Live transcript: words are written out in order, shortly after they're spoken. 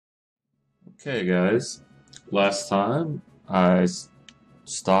Okay, guys. Last time I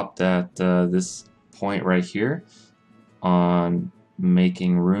stopped at this point right here on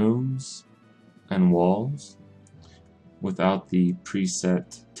making rooms and walls without the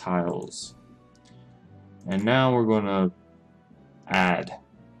preset tiles. And now we're going to add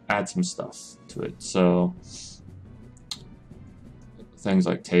some stuff to it. So things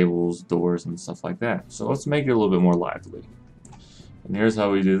like tables, doors, and stuff like that. So let's make it a little bit more lively. And here's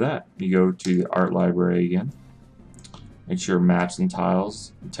how we do that. You go to the art library again. Make sure maps and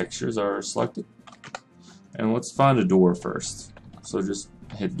tiles and textures are selected. And let's find a door first. So just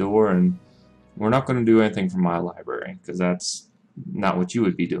hit door, and we're not going to do anything from my library because that's not what you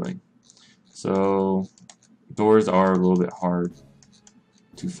would be doing. So doors are a little bit hard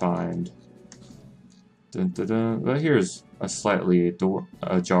to find. Dun, dun, dun. But here's a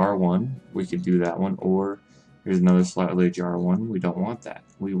jar one. We could do that one, or here's another slightly ajar one. We don't want that.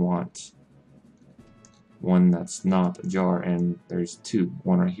 We want one that's not a jar, and there's two.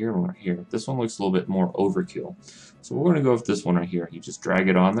 One right here, one right here. This one looks a little bit more overkill. So we're going to go with this one right here. You just drag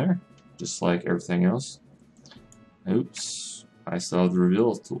it on there, just like everything else. Oops. I still have the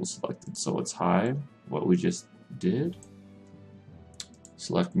reveal tool selected, so let's hide what we just did.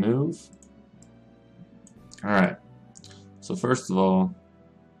 Select move. Alright. So first of all,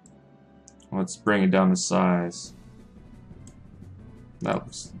 let's bring it down to size. That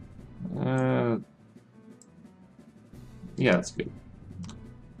looks... yeah, that's good.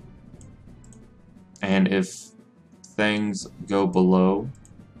 And if things go below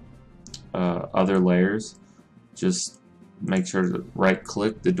other layers, just make sure to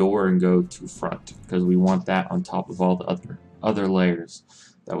right-click the door and go to front, because we want that on top of all the other layers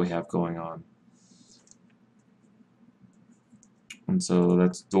that we have going on. And so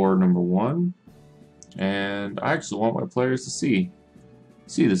that's door number one. And I actually want my players to see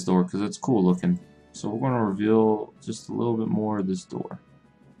this door because it's cool looking. So we're going to reveal just a little bit more of this door.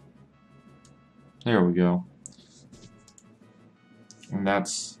 There we go. And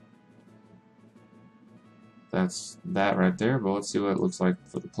that's that right there. But let's see what it looks like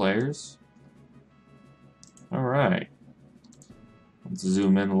for the players. Alright. Let's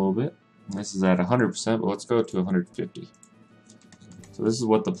zoom in a little bit. This is at 100%, but let's go to 150. So this is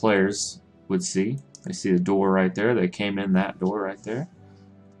what the players would see. They see the door right there. They came in that door right there.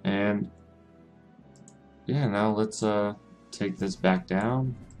 And yeah, now let's take this back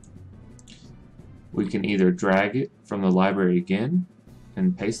down. We can either drag it from the library again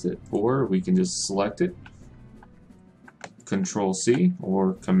and paste it, or we can just select it, Control C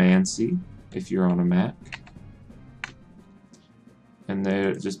or Command C if you're on a Mac, and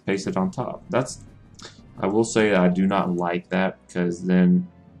then just paste it on top. I will say that I do not like that, because then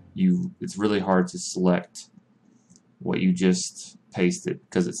it's really hard to select what you just pasted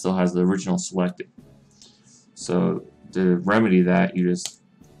because it still has the original selected. So to remedy that, you just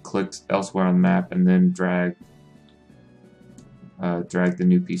click elsewhere on the map and then drag the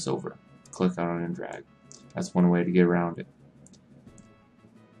new piece over. Click on it and drag. That's one way to get around it.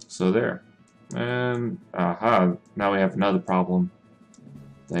 So there. And aha, now we have another problem.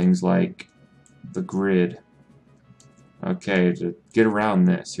 Things like the grid. Okay, to get around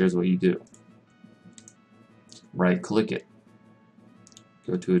this, here's what you do. Right click it.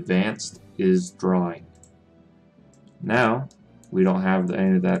 Go to advanced is drawing. Now we don't have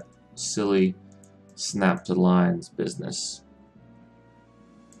any of that silly snap to lines business.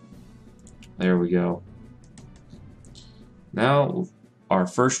 There we go. Now our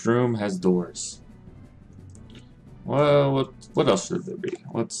first room has doors. Well, what else should there be?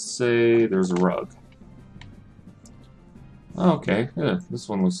 Let's say there's a rug. Okay, yeah, this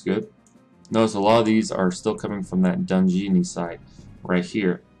one looks good. Notice a lot of these are still coming from that Dungeony site right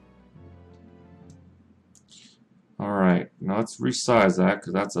here. Alright, now let's resize that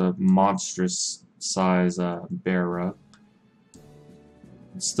because that's a monstrous size bear rug.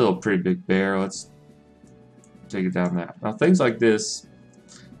 It's still a pretty big bear. Let's take it down that. Now things like this,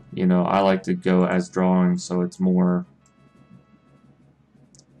 you know, I like to go as drawing so it's more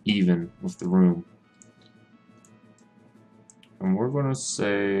even with the room. And we're going to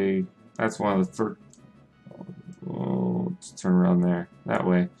say that's one of the first. Oh, let's turn around there. That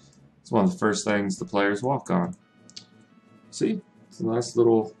way. It's one of the first things the players walk on. See? It's a nice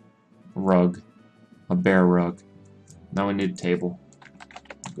little rug. A bear rug. Now we need a table.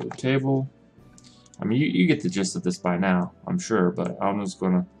 Go to table. I mean, you get the gist of this by now, I'm sure, but I'm just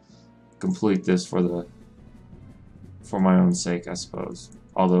going to complete this for my own sake, I suppose.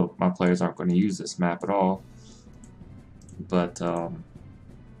 Although my players aren't going to use this map at all. But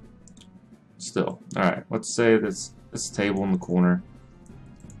still, alright, let's say this table in the corner.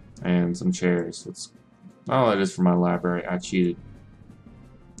 and some chairs. Oh, it is for my library. I cheated.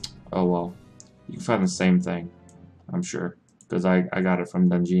 Oh well. You can find the same thing, I'm sure, because I got it from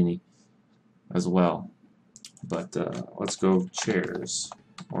Dungeony as well. But let's go chairs,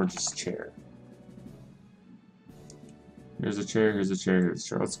 or just chair. Here's a chair, here's a chair, here's a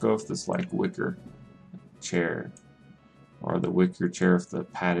chair. Let's go with this like wicker chair, or the wicker chair with the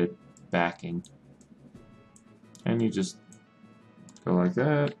padded backing. And you just go like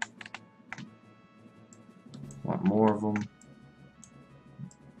that. Want more of them.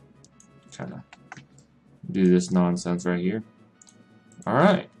 Kind of do this nonsense right here.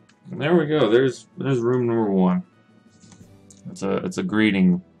 Alright, there we go. There's room number 1. It's a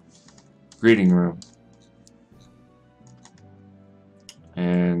greeting room.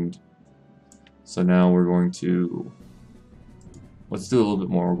 And so now we're going to, let's do a little bit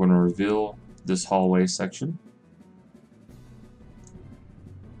more. We're going to reveal this hallway section.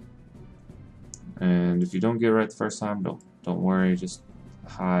 And if you don't get it right the first time, don't worry, just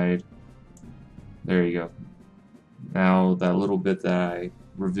hide. There you go. Now that little bit that I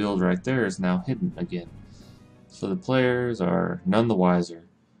revealed right there is now hidden again. So the players are none the wiser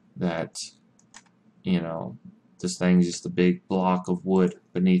that, you know, this thing's just a big block of wood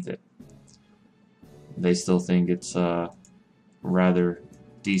beneath it. They still think it's a rather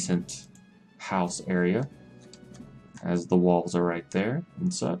decent house area, as the walls are right there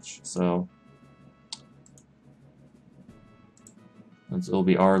and such. So it'll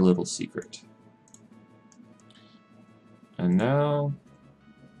be our little secret. And now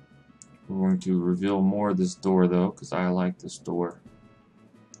we're going to reveal more of this door though, because I like this door.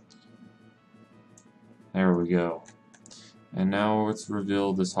 There we go. And now let's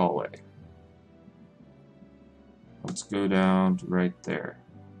reveal this hallway. Let's go down to right there.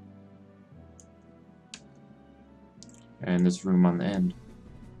 And this room on the end.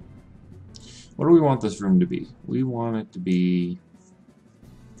 What do we want this room to be? We want it to be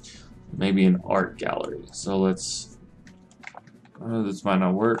maybe an art gallery. So let's, this might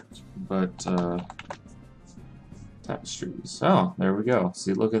not work, but tapestries. Oh, there we go.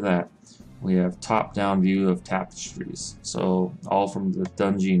 See, look at that. We have top-down view of tapestries. So all from the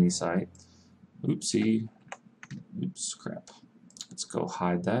Dungeony site. Oopsie. Oops, crap. Let's go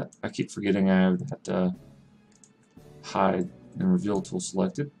hide that. I keep forgetting I have that hide and reveal tool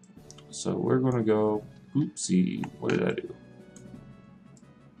selected. So we're going to go, oopsie, what did I do?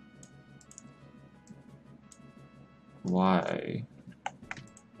 Why?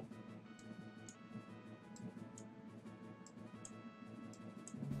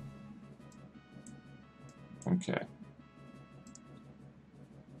 Okay.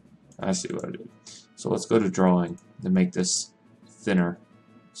 I see what I did. So let's go to drawing to make this thinner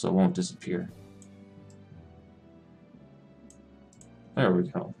so it won't disappear. There we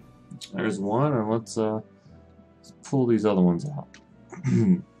go. There's one, and let's pull these other ones out.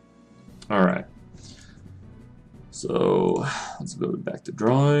 Alright. So let's go back to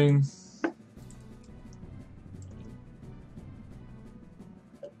drawing.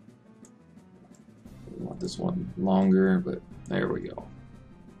 We want this one longer, but there we go.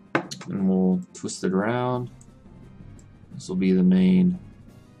 And we'll twist it around. This will be the main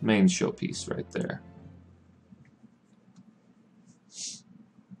showpiece right there.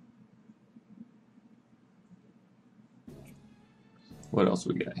 What else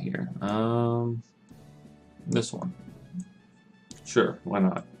we got here? This one. Sure, why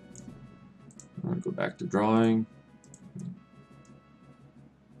not? I'm gonna go back to drawing.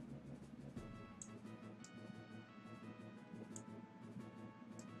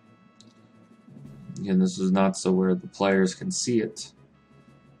 Again, this is not so where the players can see it,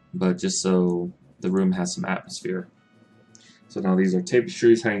 but just so the room has some atmosphere. So now these are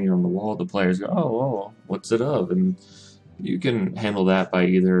tapestries hanging on the wall. The players go, oh, what's it of? And you can handle that by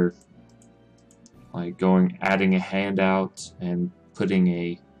either like adding a handout and putting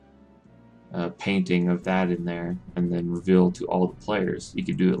a painting of that in there, and then reveal to all the players. You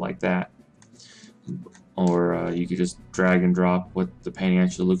could do it like that, or you could just drag and drop what the painting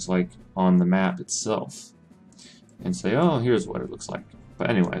actually looks like on the map itself, and say, oh, here's what it looks like. But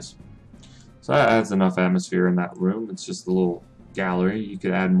anyways, so that adds enough atmosphere in that room. It's just a little gallery. You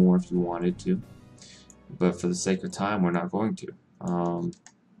could add more if you wanted to, but for the sake of time, we're not going to.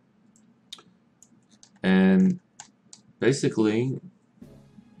 And basically,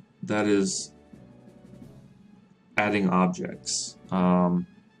 that is adding objects.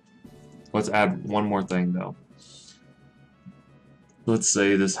 Let's add one more thing though. Let's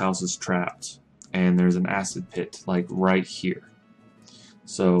say this house is trapped and there's an acid pit like right here.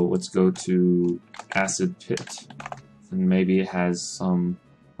 So let's go to acid pit, and maybe it has some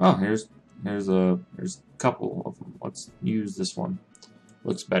Oh, here's a couple of them. Let's use this one.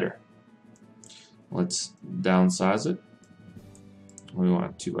 Looks better. Let's downsize it. We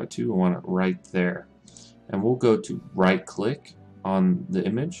want 2 by 2. We want it right there. And we'll go to right click on the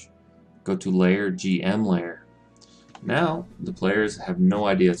image, go to layer, GM layer. Now the players have no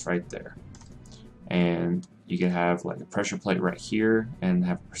idea it's right there. And you can have like a pressure plate right here and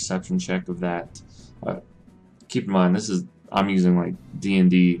have a perception check of that. Keep in mind, I'm using like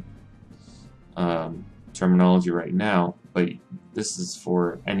D&D terminology right now, but this is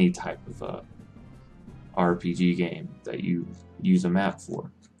for any type of RPG game that you use a map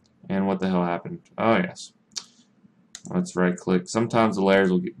for. And what the hell happened? Oh yes. Let's right click. Sometimes the layers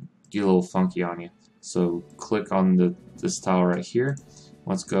will get a little funky on you. So click on this tile right here.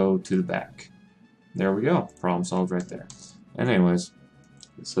 Let's go to the back. There we go. Problem solved right there. And anyways,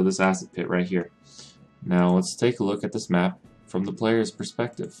 so this acid pit right here. Now let's take a look at this map from the player's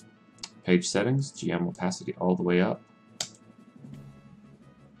perspective. Page settings, GM opacity all the way up.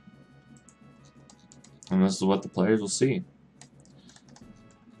 And this is what the players will see.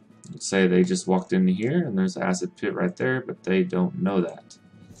 Let's say they just walked into here and there's an acid pit right there, but they don't know that.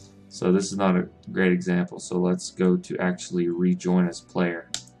 So this is not a great example. So let's go to actually rejoin as player.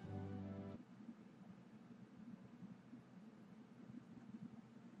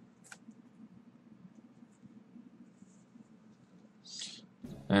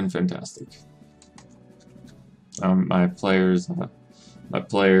 And fantastic. My player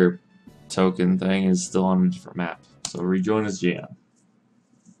token thing is still on a different map. So rejoin as GM.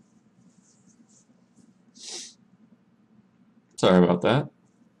 Sorry about that.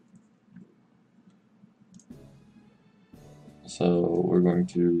 So we're going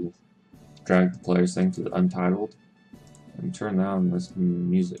to drag the player's thing to the untitled and turn down this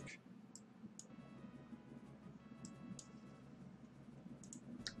music.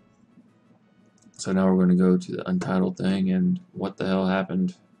 So now we're going to go to the untitled thing, and what the hell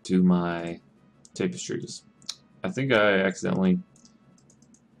happened to my tapestries? I think I accidentally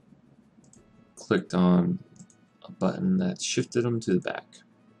clicked on a button that shifted them to the back.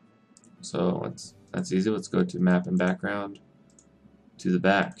 So that's easy. Let's go to map and background to the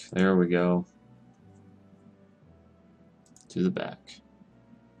back. There we go. To the back.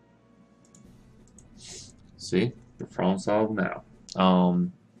 See? The problem solved now.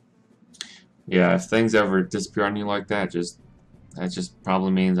 Yeah, if things ever disappear on you like that just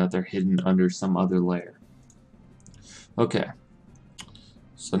probably means that they're hidden under some other layer. Okay.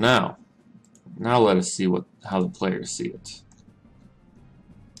 So now let us see how the players see it.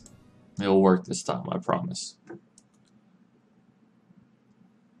 It'll work this time, I promise.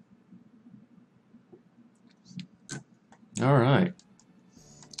 Alright.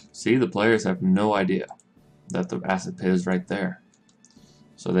 See, the players have no idea that the acid pit is right there.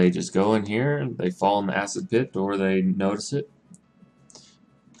 So they just go in here and they fall in the acid pit, or they notice it.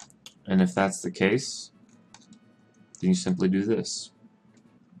 And if that's the case, then you simply do this.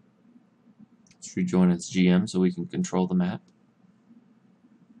 Let's rejoin as GM so we can control the map.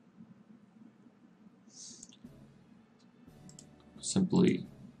 Simply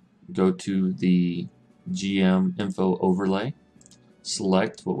go to the GM info overlay,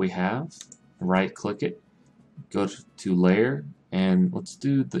 select what we have, right click it, go to layer, and let's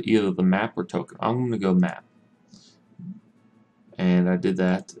do either the map or token. I'm going to go map. And I did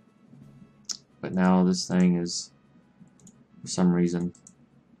that, but now this thing is, for some reason,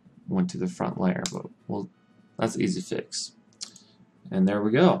 went to the front layer. But well, that's an easy fix. And there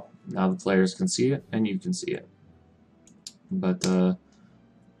we go. Now the players can see it, and you can see it. But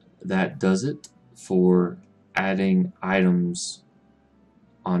that does it for adding items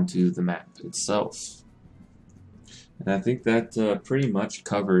onto the map itself. And I think that pretty much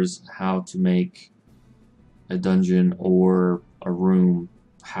covers how to make a dungeon or a room,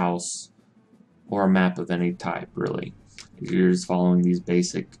 house, or a map of any type, really. You're just following these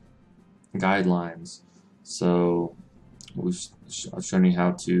basic guidelines. So I've shown you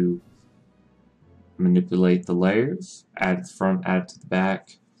how to manipulate the layers, add it to the front, add it to the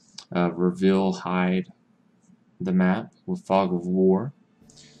back, reveal, hide the map with Fog of War,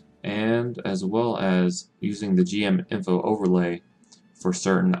 and as well as using the GM info overlay for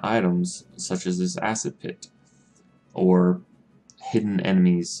certain items such as this acid pit or hidden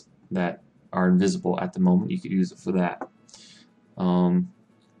enemies that are invisible at the moment. You could use it for that.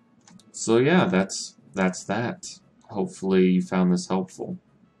 So yeah, that's that. Hopefully you found this helpful,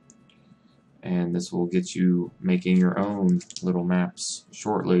 and this will get you making your own little maps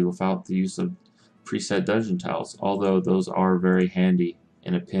shortly without the use of preset dungeon tiles, although those are very handy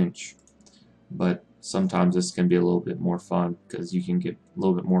in a pinch. But sometimes this can be a little bit more fun because you can get a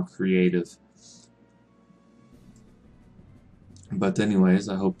little bit more creative. But anyways,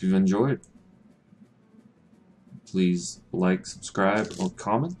 I hope you've enjoyed. Please like, subscribe, or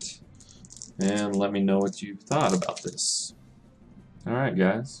comment, and let me know what you thought about this. Alright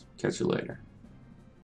guys, catch you later.